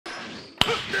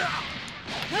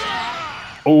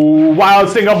Ooh, wild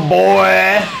stinger,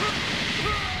 boy!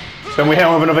 Then we hit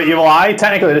him with another evil eye.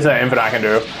 Technically, this is an infinite I can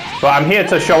do. But I'm here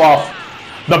to show off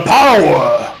the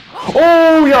power!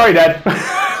 Oh, you're already dead.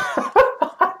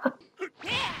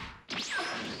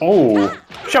 Oh,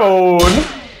 shown!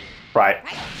 Right,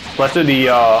 let's do the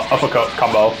uppercut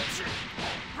combo.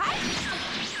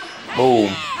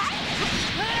 Boom.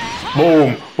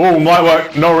 Boom, boom, light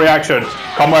work, no reaction.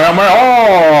 Come where,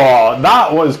 oh!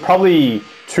 That was probably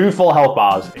 2 full health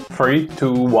bars. 3,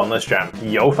 2, 1, let's jam.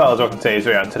 Yo fellas, welcome to today's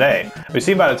video. And today, we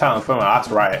see by the title of the film, that's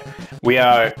right. We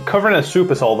are covering a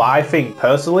Super Soul that I think,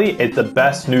 personally, is the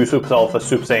best new Super Soul for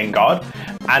Super Saiyan God.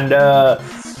 And,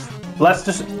 let's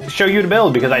just show you the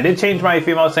build, because I did change my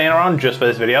female Saiyan around just for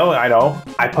this video. I know,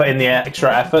 I put in the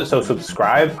extra effort, so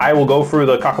subscribe. I will go through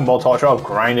the cock and ball torture of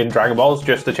grinding Dragon Balls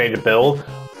just to change a build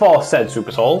for said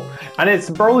Super Soul. And it's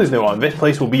Broly's new one. This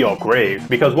place will be your grave,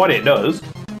 because what it does,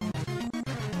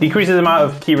 decreases the amount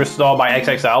of ki restore by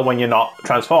XXL when you're not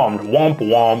transformed. Womp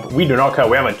womp. We do not care.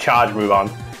 We have a charge move on.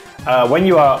 When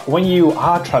you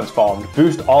are transformed,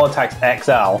 boost all attacks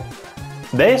XL.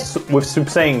 This, with Super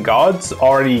Saiyan God's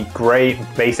already great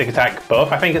basic attack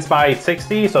buff, I think it's by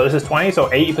 60, so this is 20, so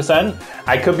 80%.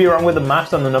 I could be wrong with the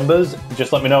maths and the numbers,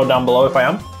 just let me know down below if I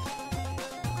am.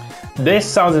 This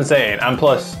sounds insane, and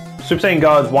plus, Super Saiyan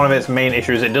God's one of its main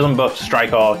issues, it doesn't buff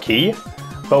strike or ki,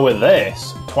 but with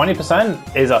this,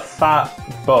 20% is a fat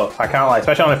buff, I can't lie,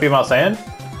 especially on a female Saiyan,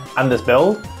 and this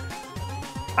build.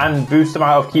 And boost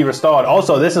amount of ki restored.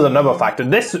 Also, this is another factor.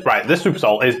 This Super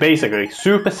Soul is basically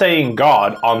Super Saiyan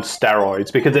God on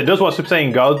steroids, because it does what Super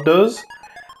Saiyan God does,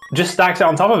 just stacks it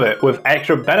on top of it with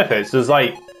extra benefits. There's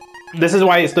like, this is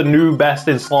why it's the new best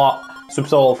in slot Super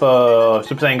Soul for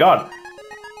Super Saiyan God.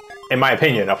 In my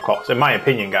opinion, of course. In my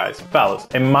opinion, guys. Fellas,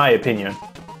 in my opinion.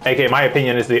 AKA, my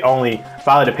opinion is the only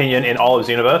valid opinion in all of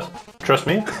the universe. Trust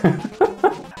me.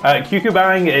 QQ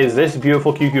Bang is this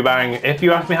beautiful QQ Bang. If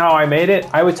you ask me how I made it,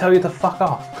 I would tell you to fuck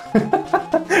off.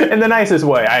 In the nicest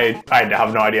way. I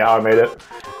have no idea how I made it.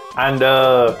 And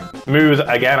moves,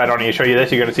 again, I don't need to show you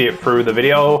this. You're going to see it through the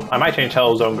video. I might change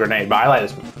Hell Zone Grenade, but I like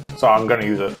this move, so I'm going to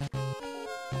use it.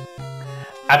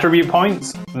 Attribute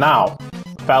points. Now,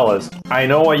 fellas, I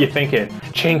know what you're thinking.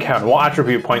 Chinkan, what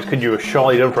attribute points could you have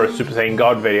surely done for a Super Saiyan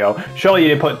God video? Surely you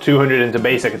did put 200 into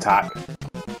basic attack.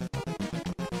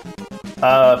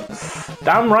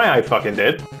 Damn right I fucking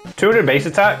did. 200 base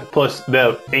attack plus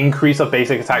the increase of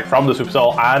basic attack from the Super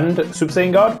Soul and Super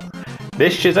Saiyan God.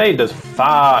 This Shizei does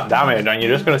far damage, and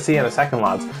you're just going to see in a second,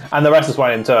 lads. And the rest is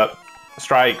went into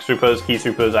strike, supers, ki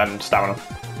supers, and stamina.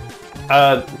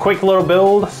 Quick little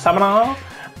build, stamina,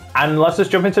 and let's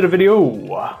just jump into the video.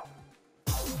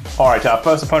 Alright, our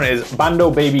first opponent is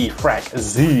Bando Baby Freck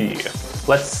Z.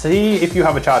 Let's see if you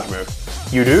have a charge move.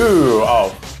 You do!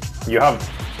 Oh, you have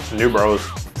new bros.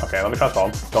 Okay, let me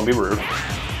transform. Don't be rude.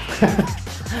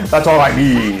 That's all I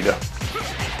need.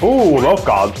 Ooh, love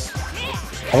gods.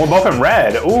 And we're both in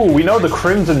red. Ooh, we know the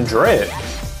Crimson Drip.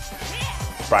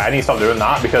 Right, I need to stop doing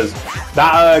that, because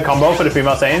that combo for the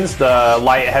female Saiyans, the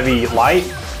light, heavy, light,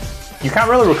 you can't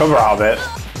really recover out of it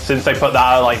since they put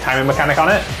that like timing mechanic on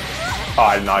it. Oh,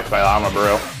 I did not expect that. I'm a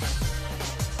bro.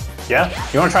 Yeah?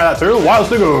 You want to try that through? Wild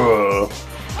Stinger!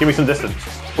 Give me some distance.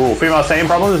 Ooh, female Saiyan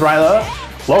problems right there.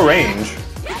 Low range.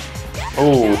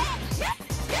 Ooh.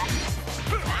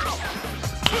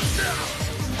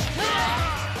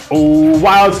 Ooh,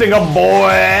 wild stinger,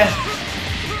 boy!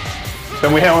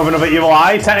 Then we hit him with another evil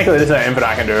eye. Technically, this is an infinite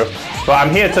I can do. But I'm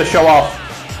here to show off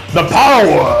the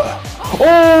power!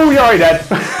 Oh, you're already dead.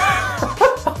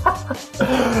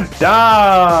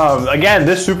 Damn! Again,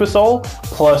 this Super Soul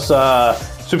plus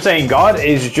Super Saiyan God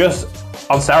is just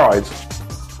on steroids.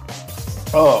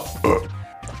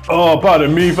 Oh,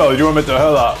 pardon me, fellas, you weren't meant to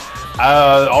hear that.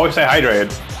 Always stay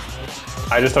hydrated.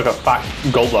 I just took a fat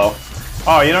gulp though.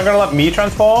 Oh, you're not gonna let me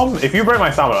transform? If you break my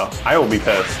stamina, I will be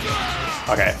pissed.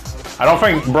 Okay. I don't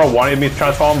think bro wanted me to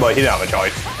transform, but he didn't have a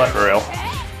choice. Let's be real.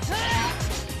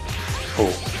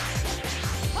 Ooh.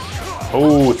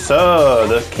 Ooh, sir,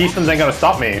 the Keystones ain't gonna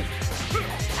stop me.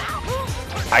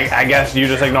 I guess you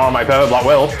just ignore my perfect black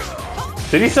will.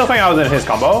 Did he still think I was in his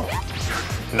combo?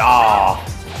 Nah.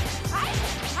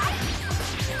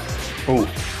 Ooh,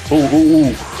 ooh, ooh,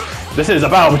 ooh. This is a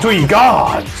battle between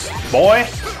gods, boy.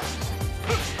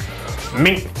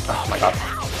 Me. Oh my god.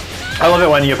 I love it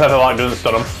when your perfect lock doesn't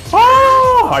stun him.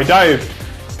 Oh, I dived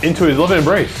into his loving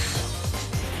embrace.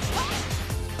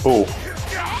 Ooh.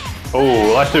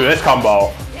 Ooh, let's do this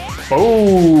combo.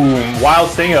 Boom. Wild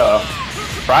Stinger.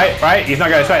 Right? He's not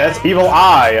gonna expect. That's Evil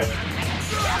Eye.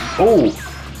 Ooh.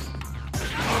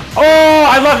 Oh,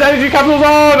 I left energy capsules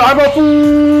on! I'm a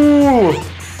fool!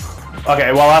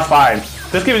 Okay, well, that's fine.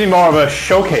 This gives me more of a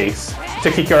showcase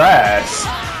to kick your ass.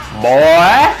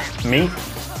 Boy! Me.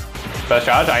 First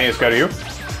charge, I ain't scared of you.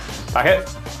 Back it.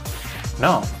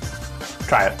 No.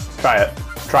 Try it. Try it.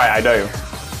 Try it, I dare you.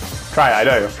 Try it, I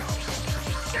dare you.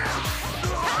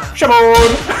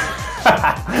 Shaboom!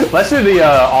 Let's do the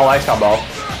all ice combo.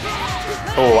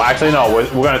 Oh, actually no,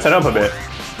 we're gonna set up a bit.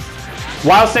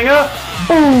 Wild Stinger,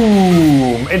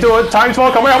 boom! Into a time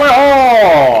swell coming out.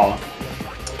 Oh!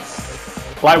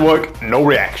 Light work, no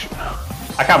reaction.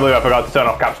 I can't believe I forgot to turn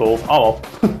off capsules. Oh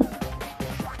well.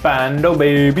 Bando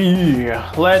baby,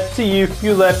 let's see if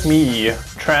you let me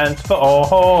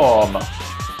transform.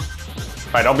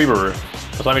 Right, don't be rude.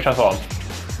 Just let me transform.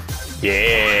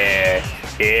 Yeah.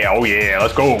 Yeah, oh yeah,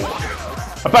 let's go.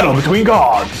 A battle between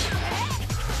gods.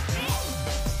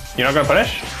 You're not gonna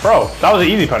punish? Bro, that was an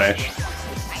easy punish.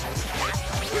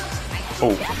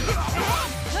 Oh.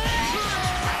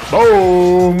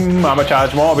 Boom! I'ma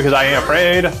charge more because I ain't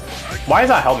afraid. Why does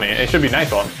that help me? It should be a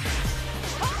nice one.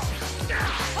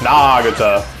 Nah, good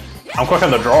sir. I'm quick on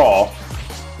the draw.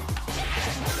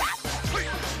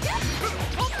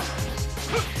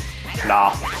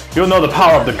 Nah. You'll know the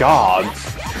power of the gods.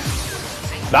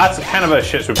 That's kind of a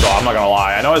shit super draw, I'm not gonna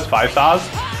lie. I know it's 5 stars,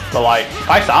 but like,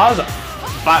 5 stars?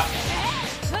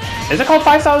 Is it called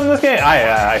 5 stars in this game?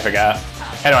 I forget.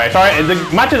 Anyway, sorry, the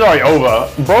match is already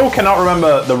over. Bro cannot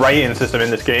remember the rating system in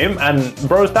this game, and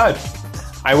bro's died.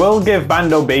 I will give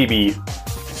Bando Baby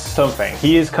something.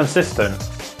 He is consistent.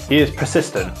 He is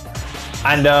persistent.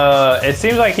 And it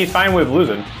seems like he's fine with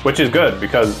losing, which is good,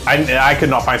 because I could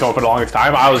not find someone for the longest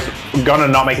time. I was gonna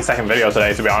not make a second video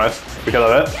today, to be honest, because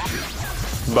of it.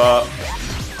 But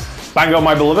Bango,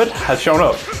 my beloved, has shown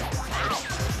up.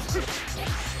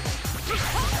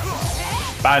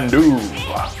 Bandu.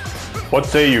 What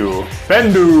say you?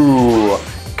 Bendu!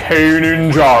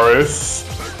 Kanan Jarrus.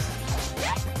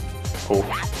 Oh.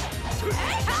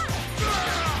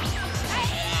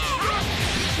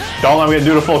 Don't let me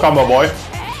do the full combo, boy.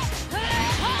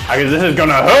 This is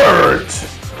gonna hurt!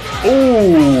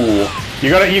 Ooh! You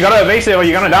gotta evasive or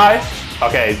you're gonna die.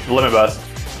 Okay, limit burst.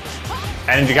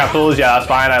 Energy capsules, yeah, that's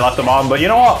fine. I left them on, but you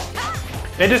know what?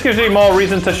 It just gives me more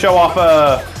reason to show off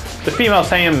the female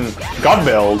Saiyan God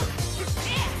build.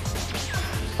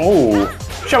 Oh,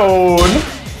 Shaboon!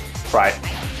 Right,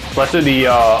 let's do the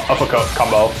uppercut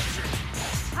combo.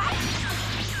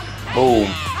 Boom.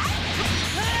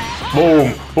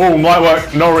 Boom, boom, light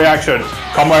work, no reaction.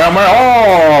 Come here.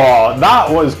 Oh, that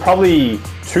was probably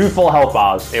 2 full health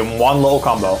bars in one little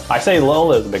combo. I say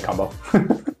little, is a big combo.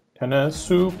 And a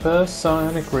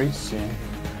supersonic racing.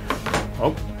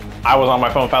 Oh, I was on my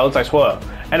phone, fellas, I swear.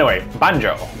 Anyway,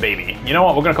 Banjo, baby. You know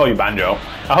what? We're gonna call you Banjo.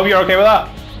 I hope you're okay with that.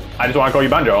 I just want to call you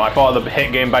Banjo. I thought of the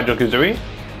hit game Banjo-Kazooie.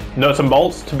 Nuts and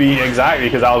bolts, to be exact,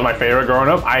 because that was my favorite growing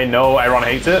up. I know everyone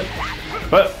hates it,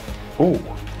 but ooh,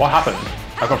 what happened?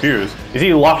 I'm confused. Is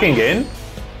he locking in?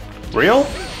 Real?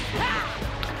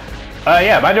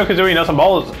 Yeah, Banjo-Kazooie, Nuts and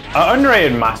Bolts.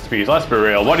 Underrated masterpiece, let's be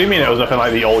real. What do you mean it was nothing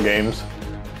like the old games?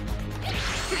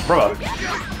 Brother,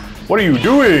 what are you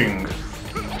doing?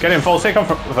 Getting full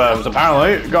circumference,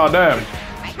 apparently. God damn.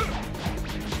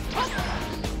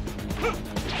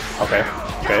 Okay,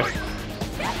 okay.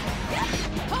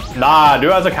 Nah, do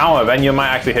it as a counter, then you might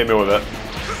actually hit me with it.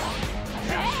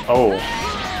 Oh.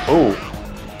 Oh.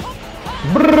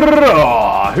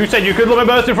 Brrr, who said you could let me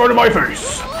burst in front of my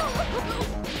face?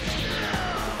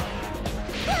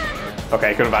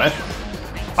 Okay, couldn't vanish.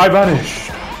 I vanished.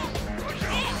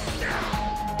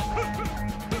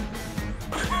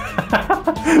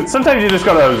 Sometimes you just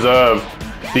gotta observe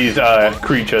these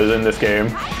creatures in this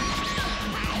game.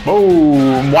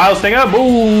 Boom! Wild Stinger,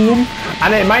 boom!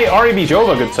 And it might already be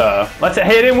Jova, good sir. Let's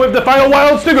hit him with the final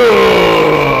Wild Stinger!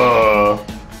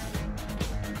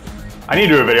 I need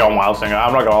to do a video on Wild Stinger,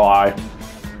 I'm not gonna lie.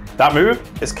 That move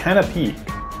is kinda peak.